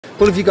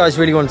All of you guys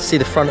really wanted to see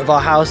the front of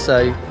our house,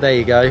 so there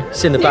you go.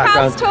 It's in the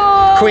background.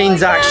 Tour, Queen's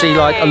yay! actually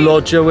like a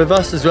lodger with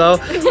us as well.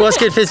 What's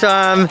good, Fizz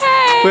fam?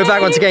 Hey. We're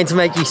back once again to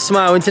make you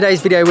smile. In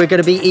today's video, we're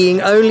going to be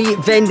eating only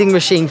vending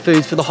machine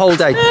foods for the whole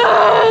day.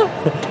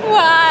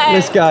 Why?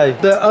 Let's go.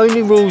 The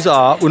only rules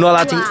are we're not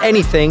allowed to eat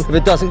anything if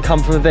it doesn't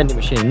come from a vending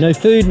machine. No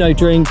food, no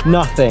drink,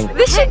 nothing.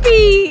 This should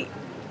be...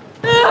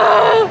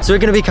 So we're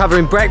going to be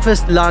covering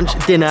breakfast, lunch,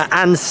 dinner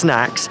and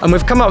snacks, and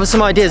we've come up with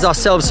some ideas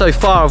ourselves so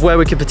far of where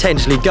we could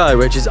potentially go,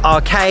 which is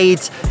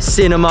arcades,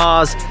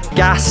 cinemas,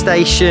 gas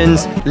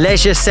stations,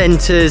 leisure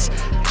centres,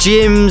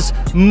 gyms,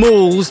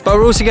 malls, but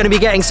we're also going to be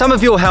getting some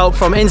of your help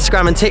from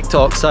Instagram and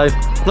TikTok, so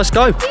let's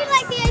go. Do you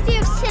like the idea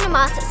of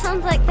cinemas? It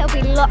sounds like there'll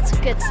be lots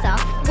of good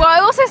stuff. Well,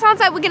 it also sounds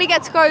like we're going to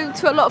get to go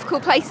to a lot of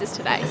cool places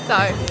today, so...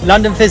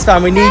 London Fizz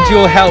fam, we need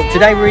your help.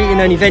 Today we're eating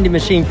only vending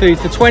machine food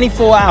for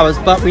 24 hours,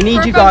 but we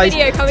need you guys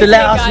to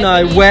let us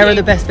know where are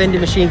the best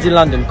vending machines in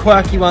London.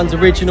 Quirky ones,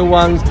 original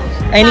ones,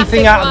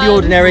 anything out of the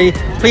ordinary.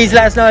 Please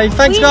let us know.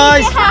 Thanks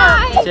guys.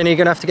 Jenny, you're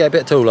going to have to get a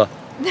bit taller.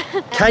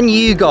 Can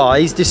you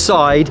guys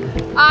decide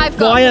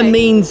via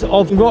means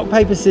of rock,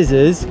 paper,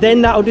 scissors,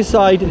 then that'll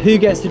decide who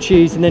gets to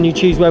choose, and then you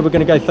choose where we're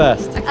going to go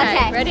first.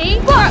 Okay. Ready?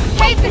 Rock,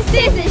 paper,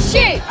 scissors,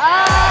 shoot!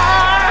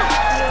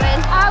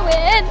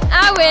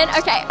 I win.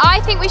 Okay,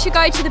 I think we should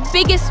go to the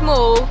biggest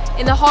mall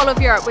in the whole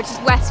of Europe, which is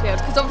Westfield,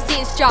 because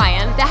obviously it's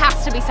giant. There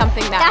has to be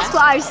something there. That's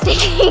what I was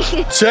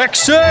thinking.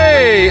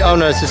 Taxi! Oh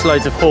no, it's just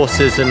loads of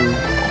horses and...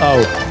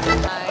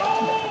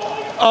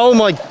 Oh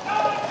my...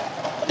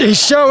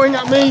 He's shouting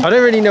at me. I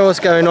don't really know what's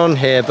going on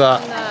here,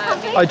 but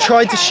I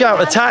tried to shout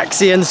a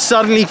taxi and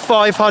suddenly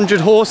 500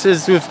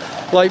 horses with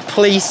like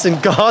police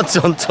and guards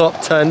on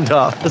top turned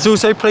up. There's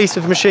also police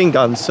with machine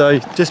guns, so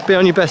just be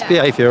on your best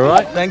behaviour,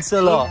 alright? Thanks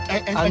a lot.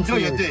 And enjoy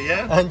your day,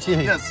 yeah? And you.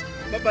 Yes.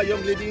 Bye-bye,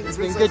 young lady. It's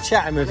been good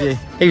chatting with you.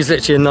 He was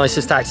literally the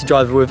nicest taxi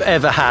driver we've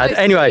ever had.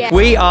 Anyway,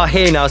 we are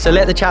here now, so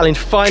let the challenge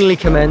finally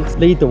commence.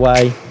 Lead the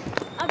way.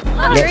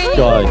 Let's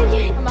go.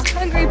 I'm a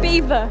hungry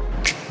beaver.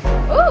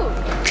 Ooh,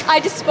 I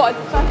just spotted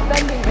the first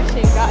vending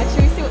machine, guys.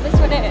 Should we see what this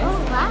one is?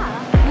 Oh, wow.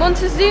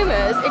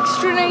 Montezuma's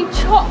extraordinary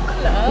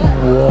chocolate.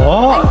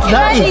 What?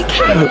 That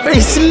is,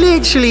 it's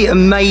literally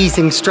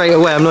amazing straight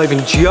away. I'm not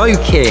even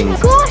joking.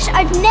 Gosh,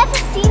 I've never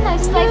seen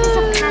those flavours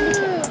of candy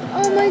canes.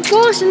 Oh my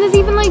gosh, and there's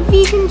even like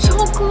vegan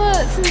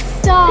chocolates and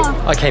stuff.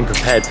 I came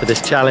prepared for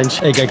this challenge.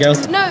 There you go,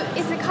 girls. No,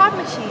 it's a card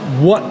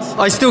machine. What?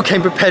 I still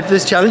came prepared for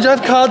this challenge. I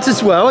have cards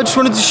as well. I just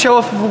wanted to show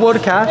off with a wad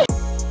of cash.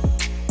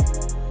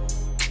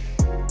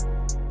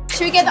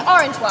 Should we get the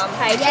orange one?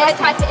 Okay, yeah.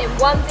 Type it in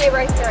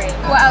 103.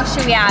 What else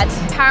should we add?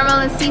 Caramel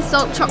and sea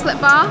salt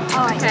chocolate bar.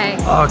 Oh, okay.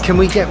 Oh, can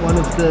we get one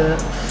of the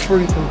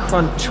fruit and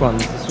crunch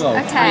ones as well?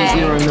 Okay.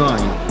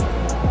 309.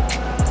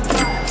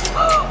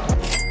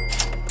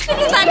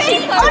 This is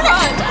actually so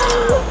fun.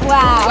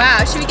 Wow.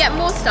 Wow, should we get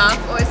more stuff,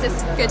 or is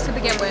this good to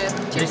begin with?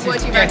 What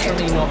do you reckon?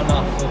 Definitely not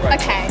enough.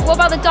 Okay, what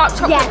about the dark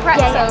chocolate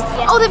pretzels?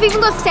 Yeah. Oh, they've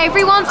even got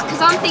savoury ones,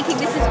 because I'm thinking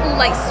this is all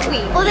like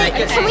sweet. Or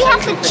can we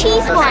have the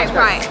cheese ones?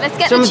 Right, let's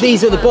get some the of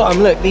these at the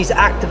bottom. Look, these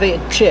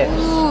activated chips.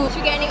 Ooh.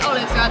 Should we get any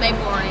olives, or are they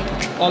boring?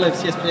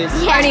 Olives, yes please.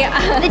 Yeah,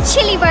 the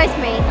chili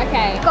rosemary.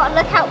 Okay. Got to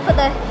look out for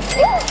the...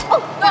 Oh,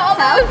 the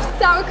olives,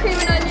 sour cream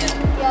and onion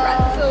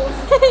pretzels.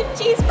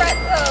 Cheese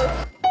pretzels.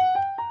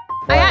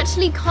 I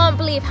actually can't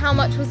believe how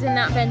much was in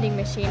that vending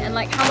machine and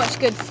like how much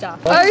good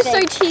stuff. Oh,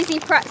 so cheesy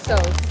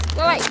pretzels.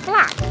 They're like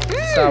black.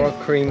 Sour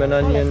cream and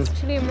onion.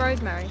 Chili and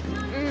rosemary.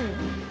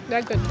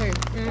 They're good too.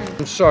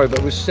 I'm sorry,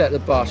 but we've set the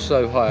bar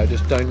so high, I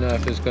just don't know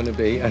if there's going to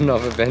be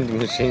another vending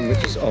machine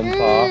which is on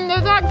par. They're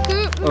that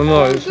good. Oh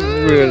no, it's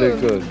really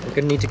good. We're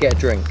going to need to get a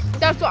drink.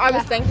 That's what I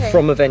was thinking.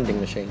 From a vending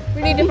machine.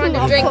 We need to find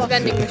a drink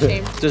vending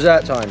machine.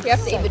 Dessert time. We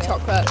have to eat the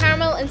chocolate.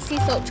 Caramel and sea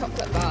salt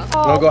chocolate bar.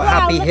 Oh, I've got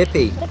Happy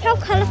Hippie. Look how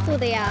colourful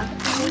they are.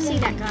 Can you see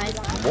that, guys?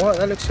 What?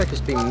 That looks like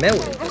it's been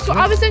melted. That's what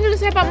I was thinking to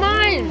say about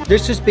mine.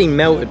 This has been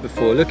melted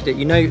before. Look at it.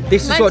 You know,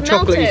 this is what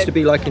chocolate used to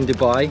be like in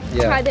Dubai.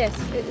 Yeah. Try this.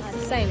 It's the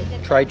same.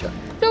 Trade you.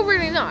 Still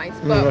really nice,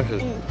 but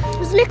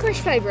it's licorice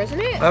flavour, isn't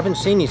it? I haven't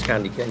seen these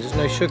candy canes. There's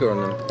no sugar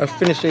on them. I'll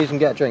finish these and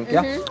get a drink,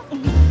 yeah?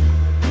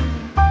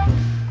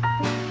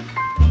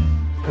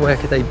 Where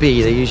could they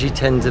be? They usually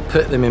tend to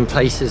put them in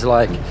places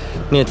like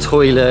near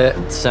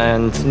toilets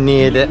and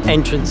near the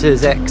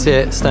entrances,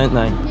 exits, don't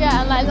they?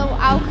 Yeah, and like little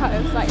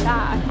alcoves like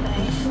that, I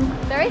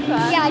think. There is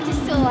one. Yeah, I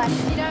just saw one.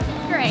 You know,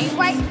 it's great.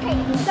 White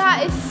paint.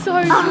 That is so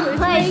cool.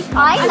 Like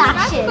I've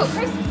eyelashes. got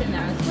Christmas in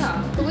there as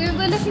well. But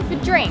we're looking for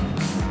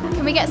drinks.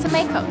 Can we get some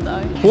makeup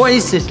though? What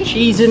is this?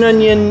 Cheese and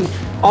onion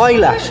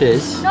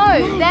eyelashes?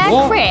 No,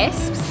 they're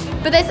crisps.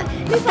 But there's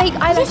fake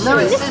eyelashes. No,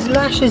 it says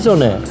lashes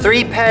on it.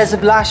 3 pairs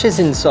of lashes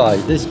inside.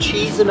 There's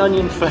cheese and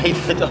onion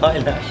flavoured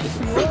eyelashes.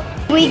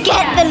 We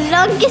get the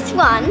longest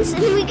ones,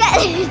 and we get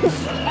that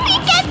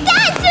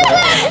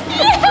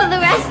for the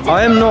rest of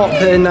I am not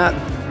putting that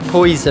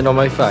poison on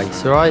my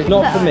face, alright?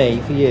 Not for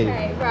me, for you.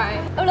 Okay,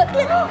 right. Oh look.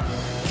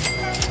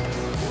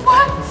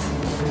 What?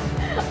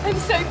 I'm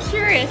so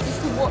curious as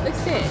to what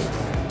this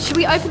is. Should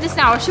we open this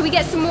now, or should we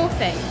get some more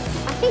things?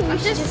 I think we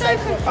should just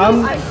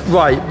so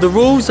Right, the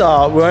rules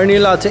are we're only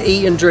allowed to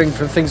eat and drink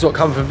from things that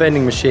come from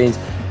vending machines.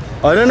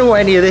 I don't know what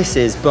any of this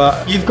is,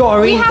 but you've got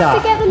to eat that.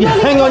 To get the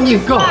Hang on,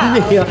 you've got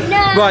Mia.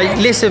 No. Right,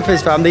 listen,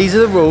 Fizz fam, these are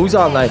the rules,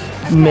 aren't they?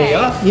 Okay.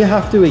 Mia, you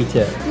have to eat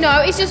it.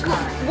 No, it's just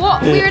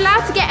what we're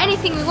allowed to get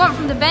anything we want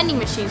from the vending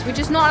machines. We're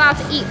just not allowed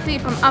to eat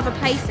food from other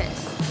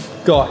places.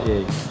 Got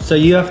you. So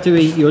you have to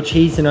eat your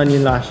cheese and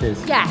onion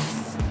lashes.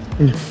 Yes.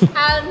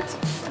 And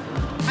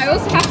I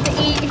also have to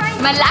eat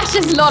my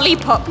lashes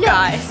lollipop,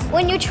 guys.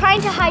 When you're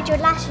trying to hide your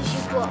lashes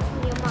you brought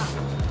from your mum.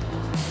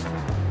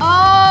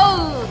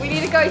 Oh, we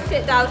need to go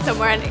sit down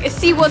somewhere and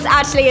see what's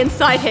actually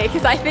inside here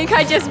because I think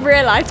I just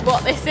realized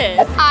what this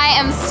is. I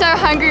am so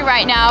hungry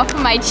right now for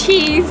my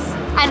cheese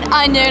and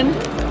onion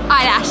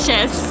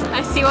eyelashes.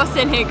 I see what's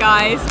in here,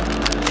 guys.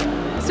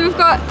 So we've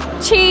got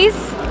cheese,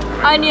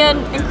 onion,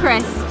 and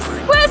crisps.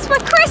 Where's my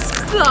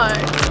crisps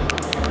though?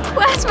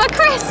 Where's my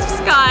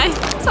crisps, guys?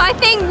 So I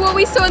think what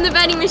we saw in the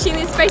vending machine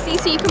is basically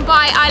so you can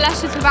buy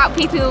eyelashes without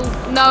people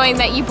knowing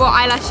that you bought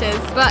eyelashes.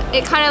 But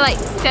it kind of like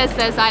says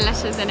there's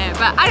eyelashes in it.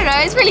 But I don't know,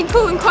 it's really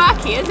cool and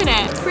quirky, isn't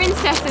it?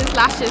 Princess's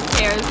lashes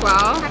here as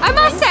well. I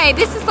must say,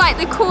 this is like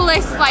the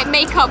coolest like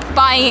makeup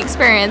buying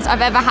experience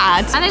I've ever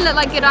had. And they look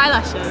like good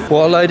eyelashes.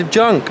 What a load of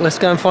junk. Let's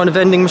go and find a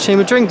vending machine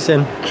with drinks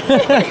in.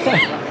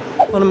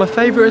 One of my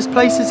favourite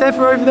places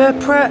ever over there,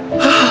 Pret.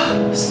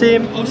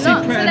 Sim, I'll see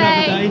Not Pret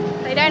today. another day.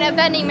 They don't have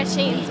vending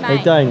machines, mate.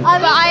 They don't.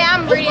 But I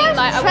am really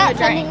like, I want a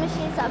drink.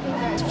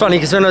 It's funny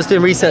because when I was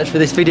doing research for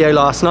this video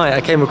last night,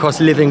 I came across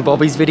Living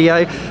Bobby's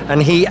video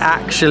and he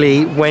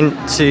actually went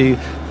to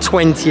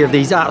 20 of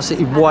these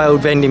absolutely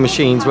wild vending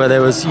machines where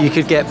there was, you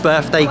could get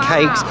birthday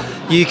cakes,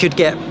 you could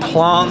get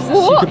plants,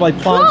 you could buy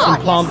plants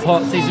and plant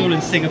pots. These are all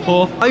in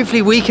Singapore.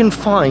 Hopefully we can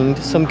find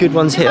some good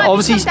ones here.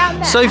 Obviously,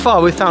 so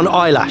far we've found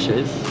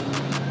eyelashes.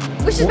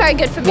 Which is very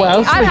good for me. What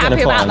else are I'm we gonna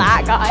happy about find?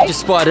 that, guys. Just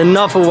spotted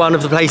another one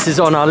of the places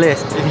on our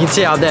list. If you can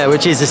see out there,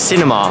 which is a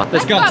cinema.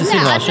 Let's go up to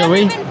cinema, shall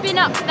we? I've never even been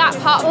up to that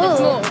part of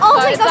the mall. Oh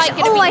so my it's gosh, like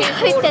gonna be I really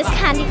hope cool there's about it.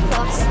 candy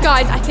floss.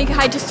 Guys, I think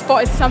I just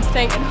spotted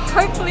something and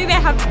hopefully they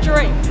have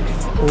drinks.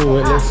 Oh,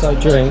 it looks like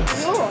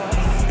drinks.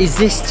 Is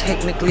this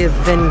technically a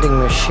vending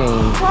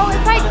machine? Well,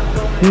 it's like,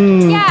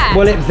 yeah.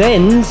 Well, it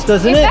vends,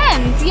 doesn't it? It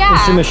vends, yeah.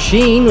 It's a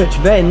machine which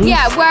vends.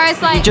 Yeah,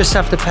 whereas like... You just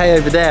have to pay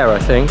over there, I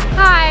think.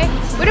 Hi,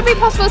 would it be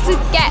possible to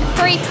get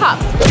 3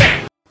 cups?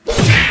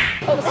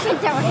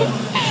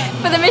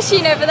 For the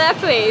machine over there,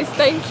 please.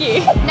 Thank you.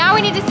 Now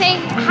we need to say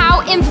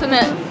how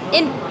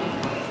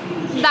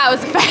that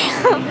was a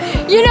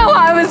fail. You know what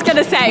I was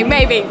gonna say,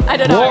 maybe. I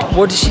don't know.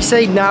 What did she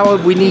say? Now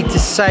we need to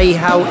say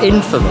how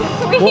infamous.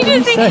 We need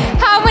to see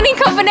how many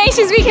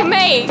combinations we can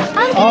make.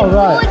 I'm getting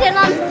bored and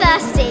I'm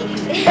thirsty.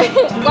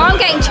 Well, I'm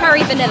getting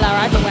cherry vanilla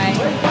either way.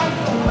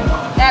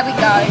 There we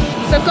go.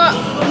 So I've got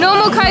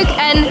normal Coke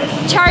and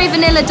cherry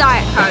vanilla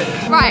Diet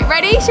Coke. Right,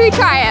 ready? Should we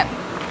try it?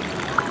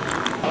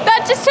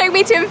 That just took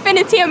me to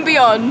infinity and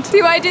beyond.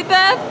 See what I did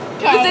there?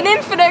 It was an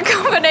infinite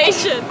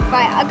combination.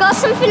 Right, I got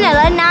some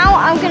vanilla. Now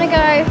I'm gonna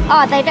go.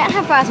 Oh, they don't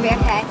have raspberry.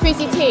 Okay.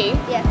 Fruity tea.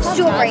 Yeah,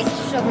 strawberry.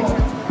 Strawberry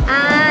sounds good.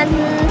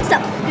 And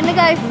stop. I'm gonna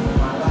go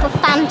for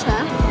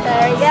Fanta.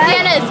 There we go.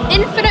 Sienna's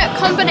infinite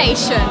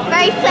combination.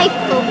 Very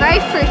flavorful,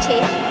 very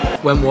fruity.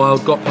 Went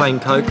wild, got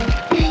plain Coke.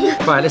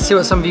 Right, let's see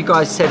what some of you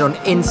guys said on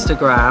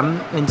Instagram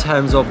in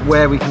terms of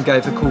where we can go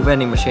for cool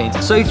vending machines.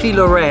 Sophie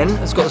Loren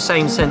has got the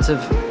same sense of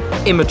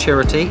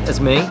immaturity as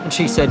me, and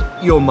she said,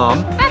 your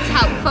mum. That's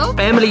helpful.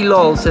 Emily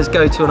Lol says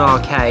go to an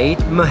arcade.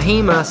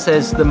 Mahima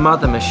says the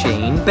Mother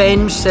Machine.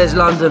 Benj says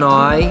London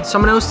Eye.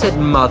 Someone else said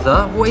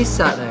Mother. What is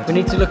that then? We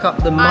need to look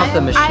up the Mother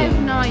Machine. I have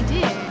no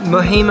idea.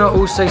 Mahima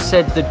also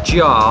said the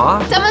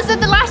Jar. Someone said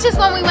the lashes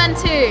one we went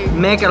to.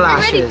 Mega We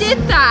Lashes. already did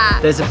that.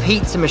 There's a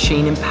pizza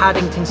machine in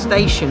Paddington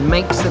Station.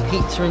 Makes the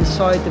pizza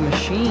inside the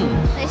machine.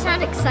 They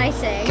sound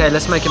exciting. Okay,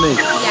 let's make a move.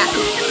 Yeah.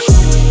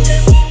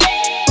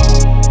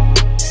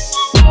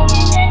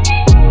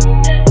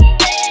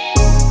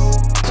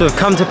 So we've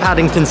come to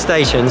Paddington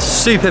Station,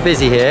 super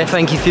busy here.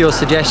 Thank you for your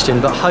suggestion,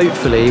 but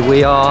hopefully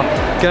we are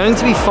going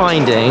to be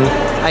finding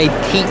a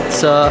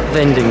pizza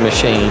vending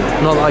machine.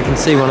 Not that I can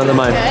see one at the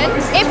moment.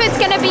 If it's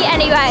gonna be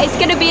anywhere, it's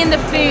gonna be in the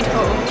food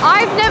hall.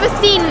 I've never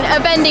seen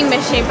a vending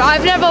machine, but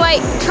I've never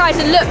like tried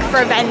to look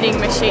for a vending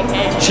machine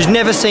here. She's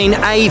never seen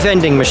a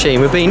vending machine.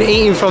 We've been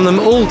eating from them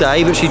all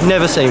day, but she's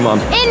never seen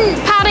one.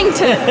 In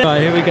Paddington.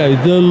 Right, here we go.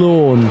 The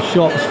Lawn,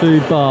 shops,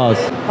 food, bars.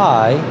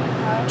 Hi.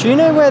 Do you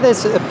know where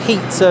there's a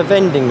pizza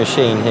vending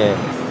machine here?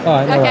 All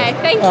right, no Okay,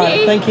 worries. thank All you.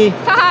 right, thank you.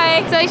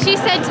 Hi. So she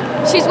said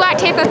she's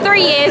worked here for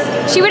 3 years.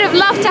 She would have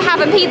loved to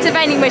have a pizza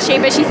vending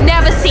machine, but she's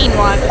never seen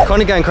one.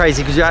 Kind of going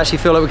crazy because we actually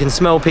feel like we can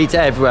smell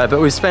pizza everywhere, but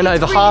we've spent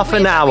over really half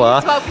an weird that we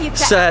hour can smell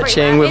pizza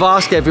searching. everywhere. We've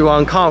asked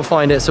everyone, can't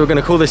find it, so we're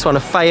going to call this one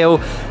a fail.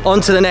 On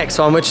to the next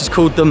one, which is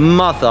called the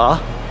Mother,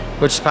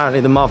 which is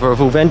apparently the mother of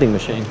all vending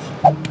machines.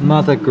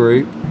 Mother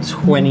Group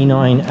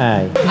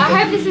 29A.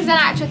 I hope this is an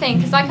actual thing,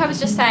 because like I was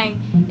just saying,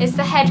 it's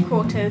the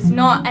headquarters,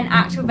 not an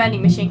actual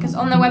vending machine, because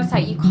on their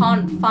website you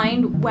can't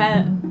find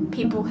where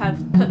people have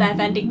put their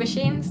vending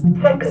machines.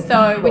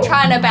 So we're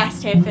trying our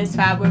best here, Fizz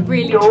Fam. We're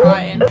really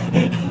trying.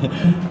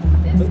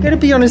 I'm going to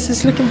be honest,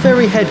 it's looking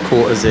very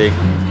headquartersy.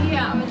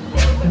 Yeah, I'm a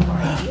little bit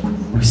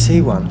worried. We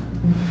see one.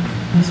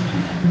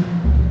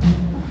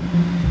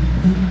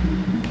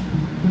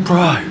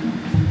 Bro,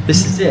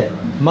 this is it.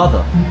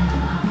 Mother.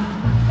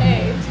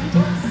 Hey.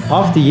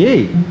 After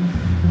you.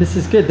 This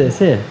is good that it's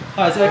here.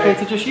 Oh, is it okay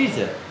to just use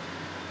it?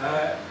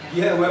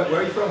 Yeah, where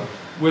are you from?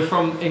 We're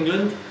from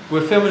England.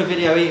 We're filming a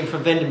video eating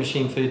from vending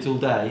machine foods all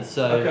day.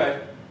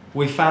 So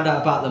we found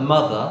out about the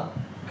mother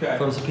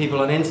from some people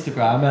on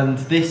Instagram, and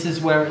this is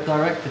where it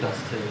directed us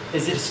to.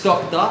 Is it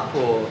stocked up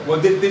or? Well,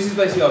 this is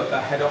basically a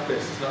head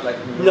office. It's not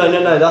like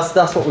No.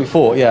 That's what we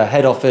thought. Yeah,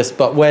 head office.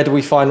 But where do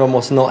we find one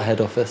what's not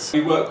head office?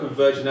 We work with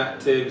Virgin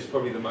Active. It's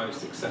probably the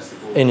most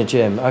accessible. In a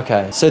gym.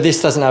 Okay. So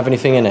this doesn't have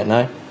anything in it,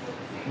 no?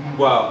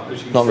 Well, as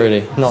you can Not see,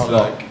 really. Not it's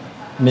like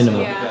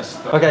minimal. Yeah.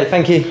 Okay,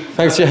 thank you.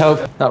 Thanks for your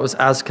help. That was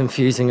as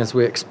confusing as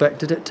we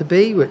expected it to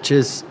be, which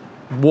is,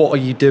 what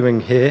are you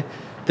doing here?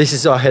 This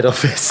is our head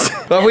office.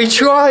 But we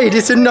tried,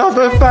 it's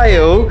another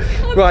fail.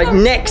 Right,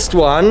 next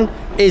one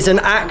is an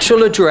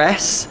actual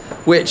address,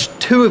 which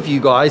 2 of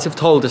you guys have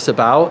told us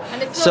about.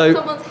 And it's not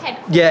someone's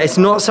headquarters. Yeah, it's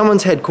not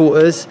someone's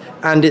headquarters,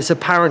 and it's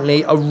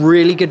apparently a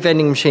really good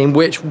vending machine,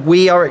 which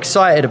we are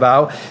excited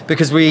about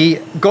because we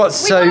got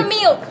We got a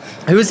meal.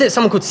 Who was it?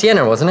 Someone called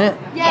Sienna, wasn't it?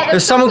 Yeah. There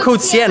was someone called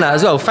Sienna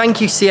as well.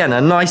 Thank you,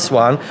 Sienna. Nice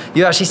one.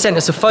 You actually sent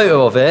us a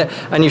photo of it,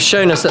 and you've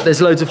shown us that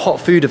there's loads of hot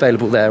food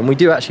available there, and we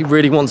do actually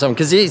really want some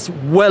because it's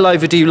well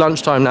overdue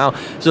lunchtime now.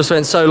 We've just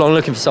spent so long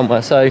looking for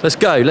somewhere. So let's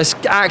go. Let's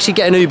actually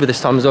get an Uber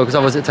this time as well, because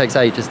otherwise it takes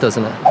ages,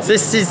 doesn't it? So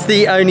this is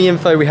the only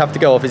info we have to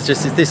go off. It's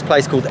just this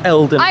place called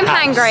Eldon I'm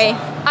House. hangry.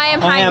 I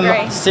am I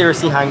hangry. am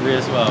seriously hungry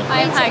as well.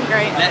 I am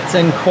hangry. Let's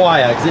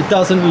inquire, because it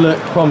doesn't look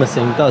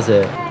promising, does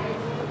it?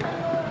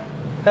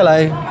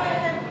 Hello.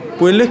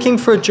 We're looking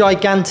for a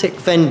gigantic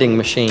vending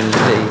machine,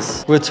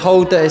 please. We're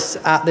told that it's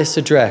at this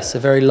address, a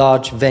very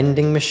large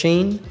vending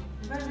machine.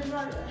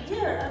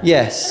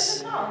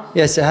 Yes.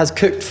 Yes, it has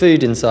cooked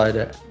food inside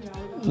it.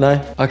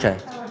 No? Okay.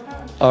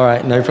 All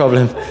right, no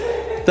problem.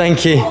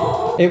 Thank you.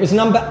 It was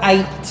number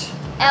 8.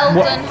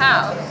 Eldon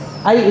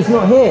House. 8 is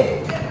not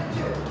here.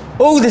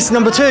 Oh, this is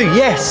number 2.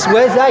 Yes,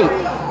 where's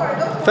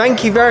 8?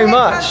 Thank you very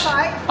much.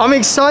 I'm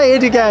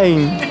excited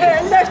again.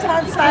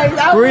 Left-hand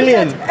side.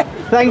 Brilliant.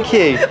 Thank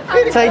you.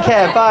 Take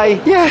care.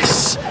 Bye.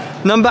 Yes.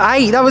 Number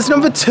 8. That was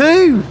number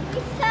 2.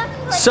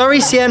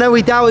 Sorry, Sienna.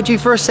 We doubted you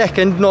for a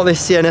second. Not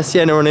this Sienna.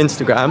 Sienna on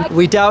Instagram.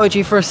 We doubted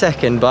you for a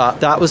second, but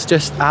that was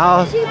just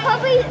our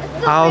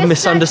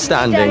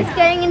misunderstanding.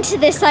 Going into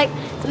this like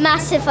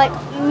massive like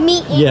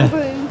meeting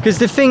room. Because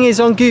the thing is,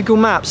 on Google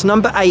Maps,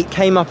 number 8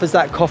 came up as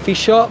that coffee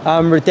shop,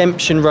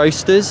 Redemption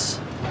Roasters.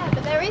 Yeah,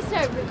 but there is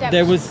no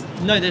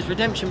Redemption. There's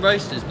Redemption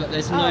Roasters, but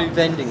there's no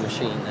vending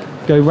machine there.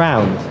 Go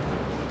round.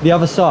 The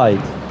other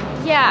side.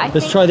 Yeah,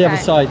 Let's try the other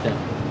side then.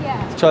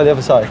 Yeah. Let's try the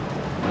other side.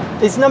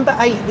 Is number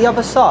 8 the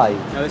other side?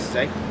 No, this is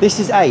 8. This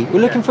is 8. We're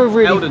looking for a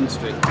really... Eldon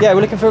Street. Yeah,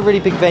 we're looking for a really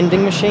big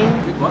vending machine.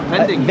 What?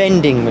 Vending?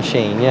 Vending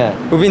machine, yeah.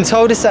 We've been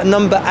told it's at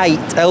number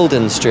 8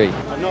 Eldon Street.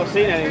 I've not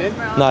seen anything.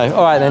 No,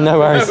 all right then, no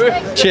worries.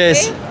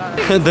 Cheers.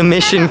 The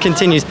mission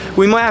continues.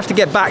 We might have to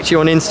get back to you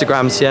on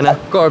Instagram, Sienna.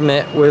 Gotta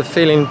admit, we're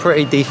feeling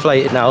pretty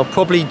deflated now,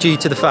 probably due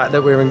to the fact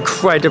that we're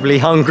incredibly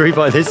hungry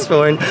by this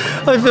point.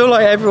 I feel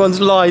like everyone's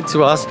lied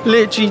to us,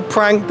 literally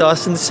pranked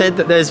us and said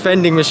that there's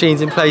vending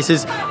machines in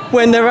places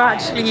when there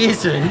actually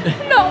isn't.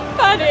 Not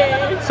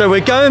funny. So we're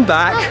going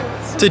back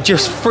to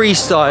just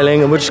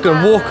freestyling, and we're just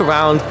gonna walk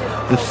around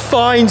and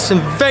find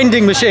some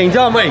vending machines,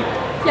 aren't we?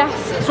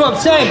 Yes. That's what I'm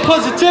saying,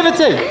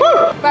 positivity!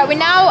 Woo! Right, we're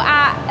now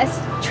at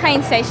a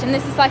train station.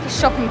 This is like a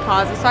shopping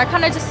plaza, so I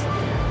kind of just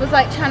was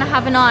like trying to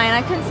have an eye, and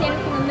I couldn't see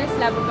anything on this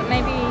level, but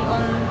maybe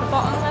on the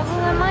bottom level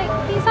there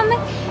might be something.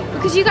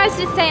 Because you guys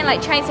did say in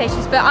like train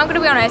stations, but I'm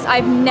gonna be honest,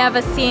 I've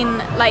never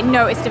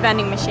noticed a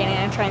vending machine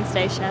in a train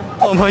station.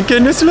 Oh my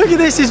goodness, look at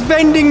this, it's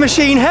vending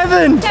machine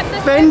heaven!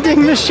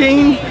 Vending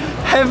machine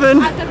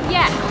heaven!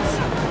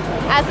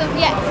 As of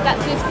yet, that's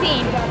what we've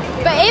seen.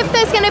 But if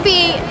there's gonna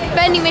be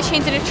vending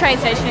machines in a train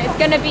station, it's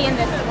gonna be in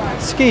this one.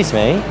 Excuse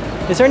me,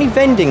 is there any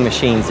vending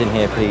machines in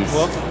here, please?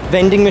 What?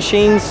 Vending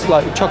machines,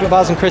 like chocolate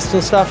bars and crisps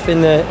and stuff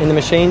in the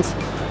machines?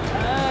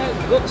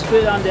 Look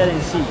straight on there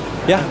and see.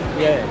 Yeah?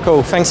 Yeah.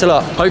 Cool, thanks a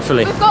lot,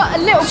 hopefully. We've got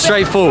a little bit.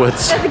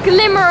 Straightforwards. There's a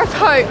glimmer of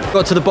hope.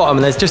 Got to the bottom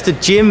and there's just a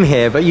gym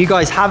here, but you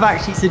guys have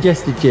actually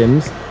suggested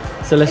gyms,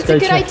 so let's go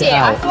check it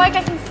out. I feel like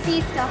I can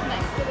see stuff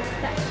next to this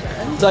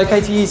section. Is it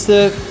okay to use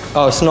the...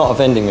 Oh, it's not a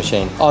vending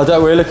machine. Oh,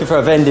 we're looking for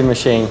a vending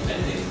machine.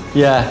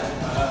 Yeah.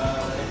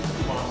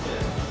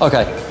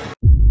 Okay.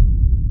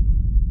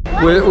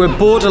 We're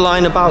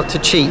borderline about to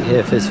cheat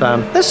here, Fizz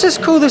fam. Let's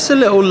just call this a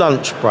little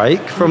lunch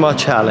break from our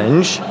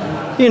challenge.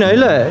 You know,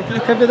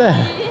 look over there.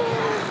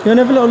 You want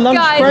to have a little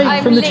lunch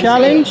break from the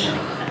challenge?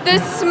 The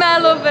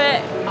smell of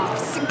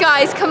it.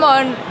 Guys, come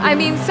on. I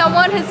mean,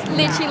 someone has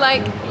literally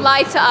like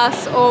lied to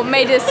us or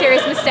made a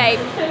serious mistake.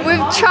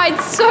 We've tried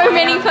so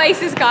many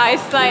places, guys.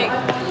 Like,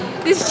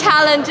 This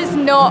challenge is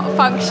not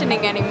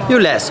functioning anymore.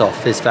 You'll let us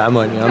off, Fizz fam,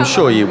 won't you? I'm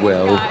sure you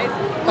will. Guys.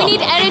 We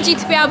need energy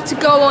to be able to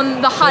go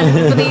on the hunt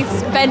for these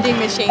vending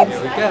machines.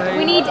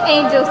 We need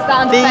angel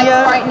sound effects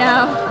right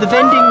now. The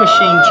vending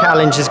machine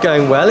challenge is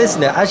going well,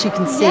 isn't it? As you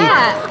can see,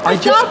 I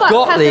just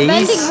got these.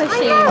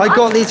 I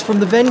got these from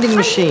the vending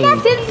machine.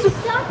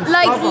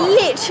 Like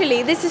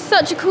literally, this is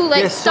such a cool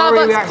like sorry,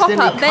 Starbucks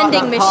pop-up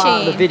vending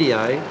machine. The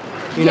video,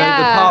 you know,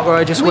 the part where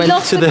I just went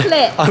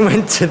to I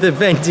went to the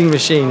vending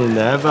machine in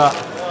there, but.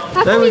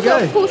 There we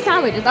go. 4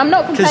 sandwiches. I'm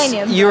not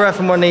complaining. You're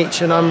having one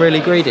each and I'm really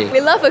greedy. We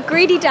love a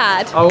greedy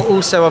dad. Oh,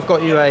 also I've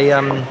got you a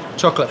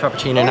chocolate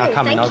frappuccino now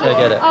coming. I'll go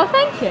get it. Oh,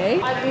 thank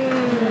you.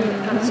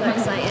 I'm so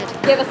excited.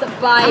 Give us a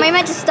bite. Am I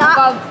meant to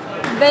start?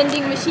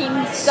 Vending machine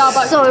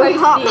Starbucks so toasty.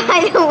 hot,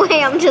 by the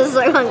way. I'm just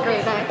so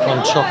hungry though.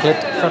 One chocolate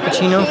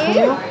frappuccino for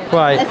you.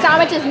 Right. A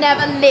sandwich has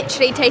never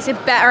literally tasted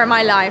better in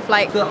my life.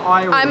 Like,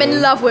 I'm in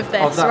love with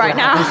this right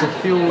now. To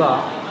fuel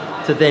up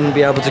to then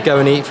be able to go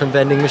and eat from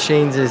vending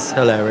machines is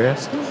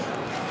hilarious.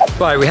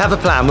 Right, we have a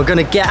plan. We're going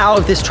to get out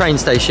of this train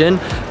station.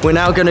 We're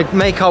now going to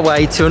make our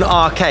way to an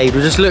arcade.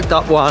 We just looked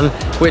up one,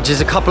 which is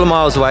a couple of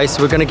miles away.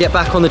 So we're going to get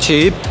back on the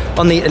tube,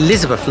 on the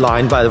Elizabeth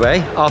line, by the way,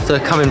 after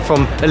coming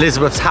from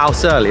Elizabeth's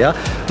house earlier.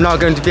 We're now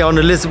going to be on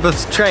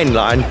Elizabeth's train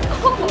line.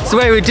 It's the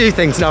way we do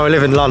things now we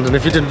live in London,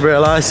 if you didn't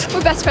realise.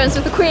 We're best friends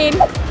with the Queen.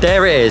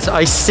 There it is.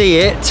 I see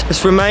it.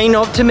 Let's remain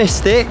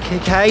optimistic,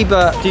 okay?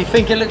 But do you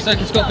think it looks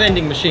like it's got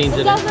vending machines in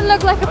it? It doesn't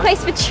look like a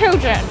place for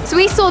children. So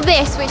we saw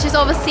this, which is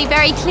obviously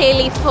very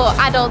clearly for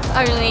adults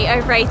only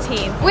over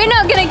 18. We're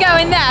not going to go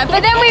in there,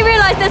 but then we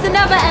realised there's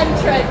another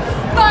entrance.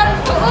 Fun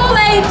for all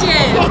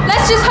ages.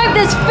 Let's just hope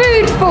there's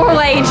food for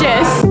all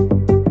ages.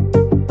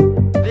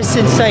 It's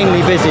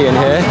insanely busy in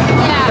here.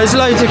 Yeah. There's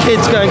loads of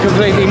kids going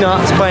completely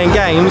nuts playing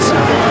games.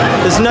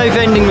 There's no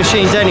vending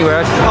machines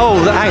anywhere. Oh,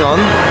 hang on.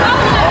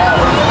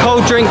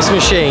 Cold drinks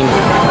machine.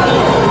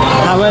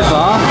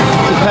 However,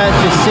 to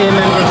purchase, see a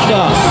member of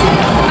staff.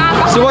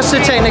 So what's the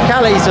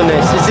technicalities on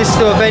this? Is this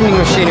still a vending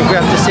machine if we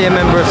have to see a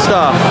member of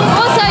staff?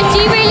 Also, do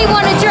you really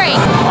want a drink?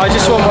 I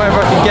just want whatever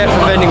I can get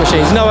from vending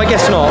machines. No, I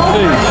guess not.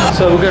 Food.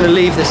 So we're going to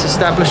leave this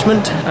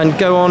establishment and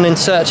go on in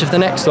search of the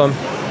next one.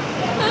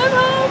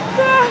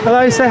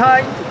 Hello, say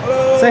hi.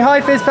 Hello. Say hi,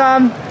 Fizz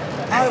fam.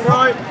 Hi,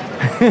 right.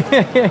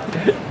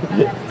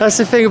 That's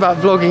the thing about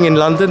vlogging in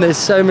London. There's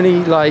so many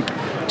like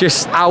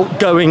just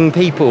outgoing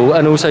people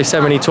and also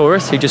so many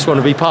tourists who just want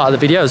to be part of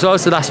the video as well.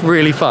 So that's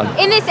really fun.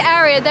 In this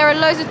area, there are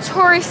loads of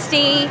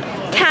touristy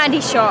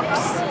candy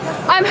shops.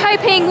 I'm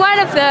hoping one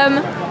of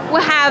them will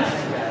have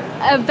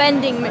a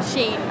vending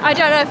machine. I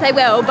don't know if they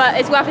will, but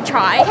it's worth a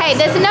try. Okay,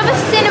 there's another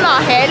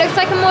cinema here. It looks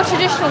like a more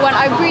traditional one.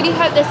 I really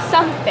hope there's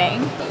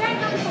something.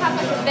 Have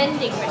like a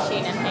vending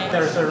machine in here.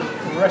 There's a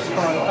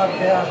restaurant up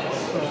there.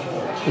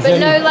 But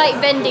no like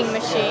vending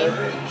machine.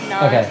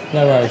 No. Okay,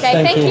 no worries.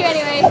 Okay, thank you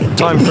anyway.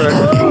 Time for a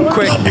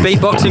quick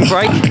beatboxing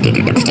break.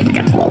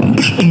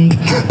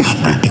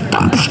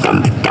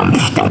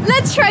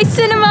 Let's try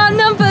cinema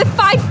number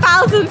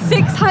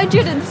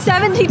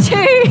 5672.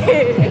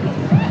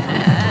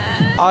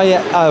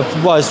 I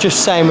was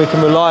just saying we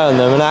can rely on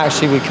them and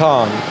actually we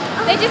can't.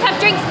 They just have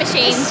drinks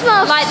machines. It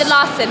smells like the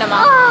last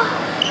cinema. Oh,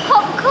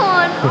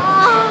 popcorn.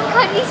 Oh,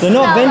 can't you They're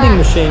not smell vending that?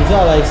 machines,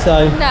 are they?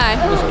 So No.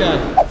 let's go.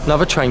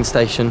 Another train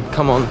station.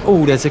 Come on.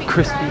 Oh, there's a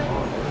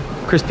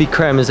Krispy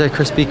Kreme. Is there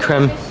Krispy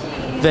Kreme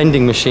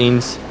vending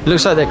machines? It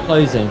looks like they're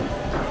closing.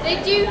 They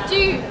do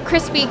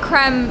Krispy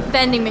Kreme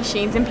vending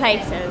machines in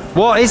places.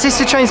 What is this?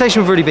 The train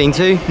station we've already been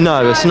to?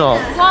 No, it's not.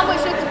 One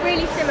which looks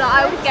really similar.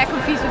 I always get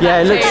confused with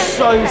Yeah, that it looks too.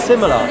 so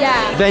similar.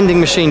 Yeah. Vending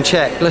machine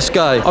check, let's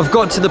go. I've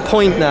got to the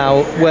point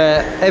now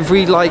where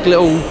every like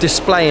little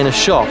display in a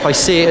shop, I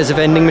see it as a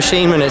vending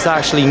machine when it's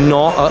actually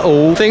not at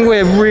all. I think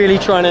we're really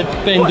trying to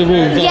bend the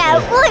rules. Yeah,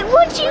 like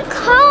what do you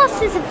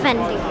class as a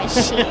vending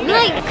machine?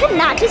 Like, couldn't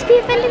that just be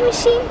a vending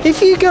machine?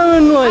 If you go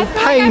and like feel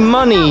pay like I've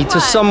money seen that to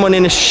one. someone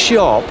in a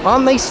shop,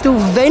 aren't they still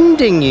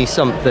vending you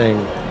something?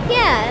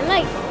 Yeah,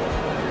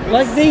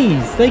 Like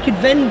these, they could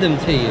vend them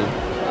to you.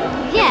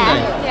 yeah.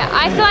 Yeah,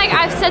 I feel like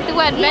I've said the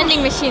word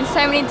vending machine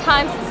so many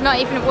times it's not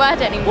even a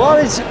word anymore. What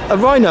is a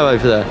rhino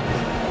over there?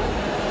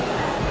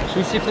 Should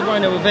we see if the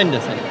rhino will vend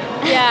us anything?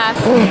 Yeah.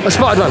 I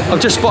spotted one. I've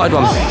just spotted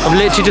one. I've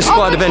literally just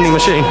spotted a vending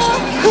machine.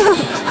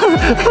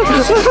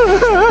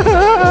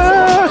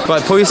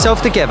 Right, pull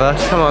yourself together.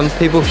 Come on,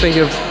 people think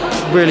you're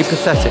really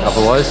pathetic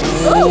otherwise.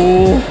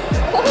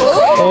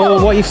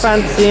 Oh, what are you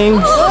fancying?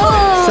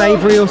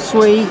 Savoury or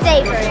sweet?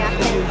 Savoury, I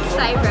think.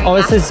 Savoury. Oh,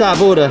 it says that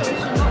border.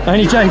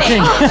 Only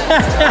joking. Oh,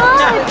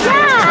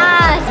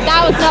 Dad!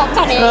 That was not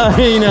funny.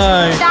 I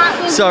know. That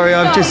was Sorry,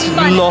 I've not just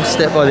funny.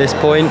 lost it by this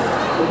point.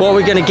 What are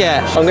we going to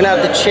get? I'm going to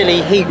have the chili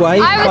heat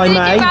wave, I if I was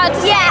may. about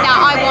to say that.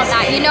 I want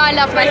that. You know I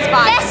love my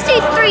spice. Let's do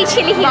 3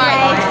 chili heat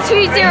Right,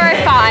 waves.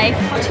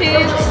 205.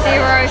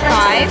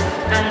 205.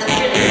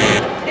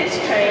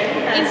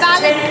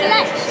 Invalid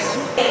selection.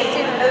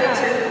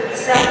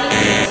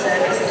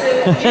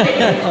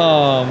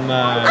 Oh,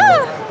 man.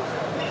 Oh,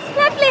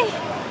 lovely.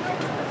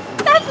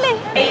 Lovely.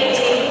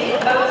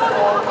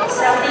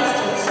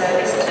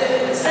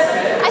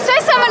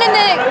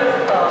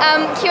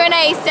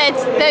 Q&A said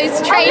those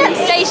train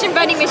station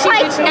vending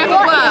machines which never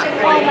work.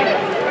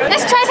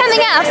 Let's try something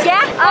else,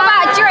 yeah? What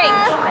about a drink?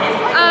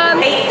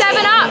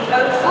 7-Up,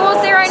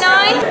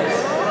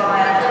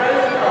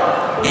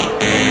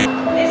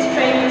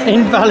 409.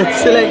 Invalid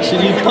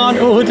selection, you can't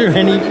order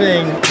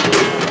anything.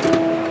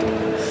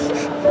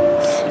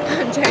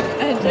 I'm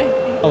joking.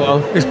 Oh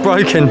well, it's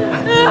broken.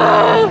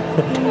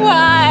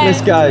 Why?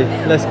 Let's go,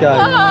 let's go.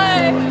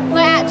 Why?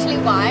 Wait, actually,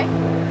 why?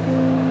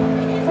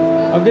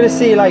 I'm gonna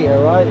see you later,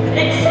 alright?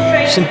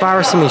 She's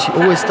embarrassing me, she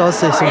always does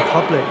this in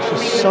public.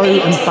 She's so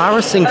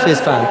embarrassing,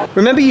 Fizz fan.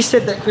 Remember you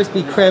said that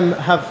Krispy Kreme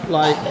have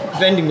like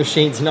vending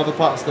machines in other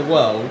parts of the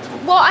world?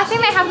 Well, I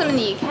think they have them in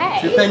the UK.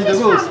 Should we bend the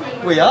rules?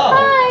 We are.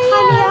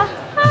 Hi.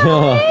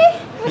 Hi.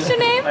 What's your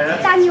name?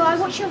 Daniel, I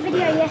watched your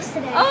video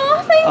yesterday.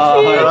 Oh, thank you.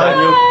 Hi,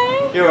 Daniel.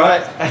 You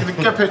alright? Can we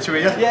get a picture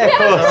with you? Yeah, of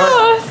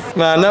course.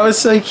 Man, that was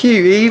so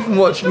cute. He even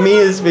watched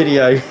Mia's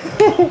video.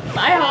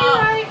 Bye,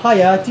 heart.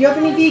 Hiya, do you have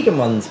any vegan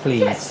ones,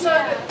 please? So,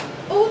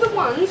 all the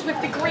ones with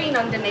the green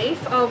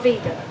underneath are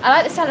vegan. I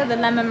like the sound of the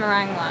lemon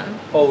meringue one.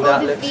 Oh,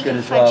 that looks good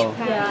as well.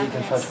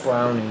 Vegan fudge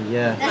brownie,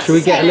 yeah. Should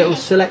we get a little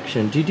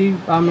selection? Do you do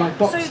like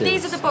boxes? So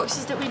these are the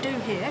boxes that we do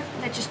here.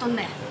 They're just on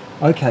there.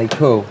 Okay,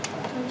 cool.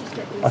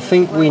 I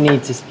think we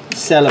need to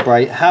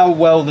celebrate how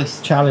well this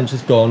challenge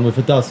has gone with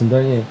a dozen,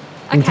 don't you?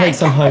 We can take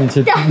some home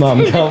to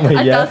Mum, can't we?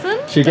 A Yeah. dozen?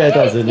 Should we get a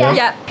dozen? Yeah.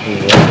 Yeah. Ooh,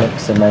 that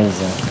looks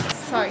amazing.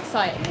 So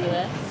excited for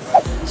this.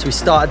 So we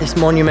started this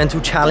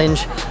monumental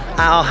challenge at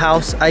our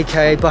house,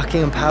 aka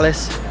Buckingham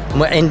Palace,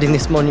 and we're ending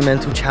this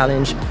monumental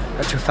challenge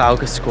at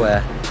Trafalgar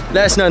Square.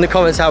 Let us know in the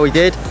comments how we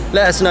did.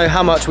 Let us know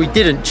how much we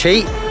didn't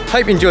cheat.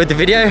 Hope you enjoyed the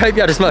video. Hope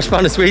you had as much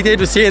fun as we did.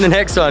 We'll see you in the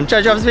next one.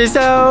 Try jobs for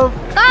yourself.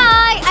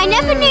 Bye! I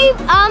never knew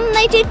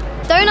they did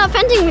donut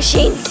vending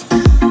machines.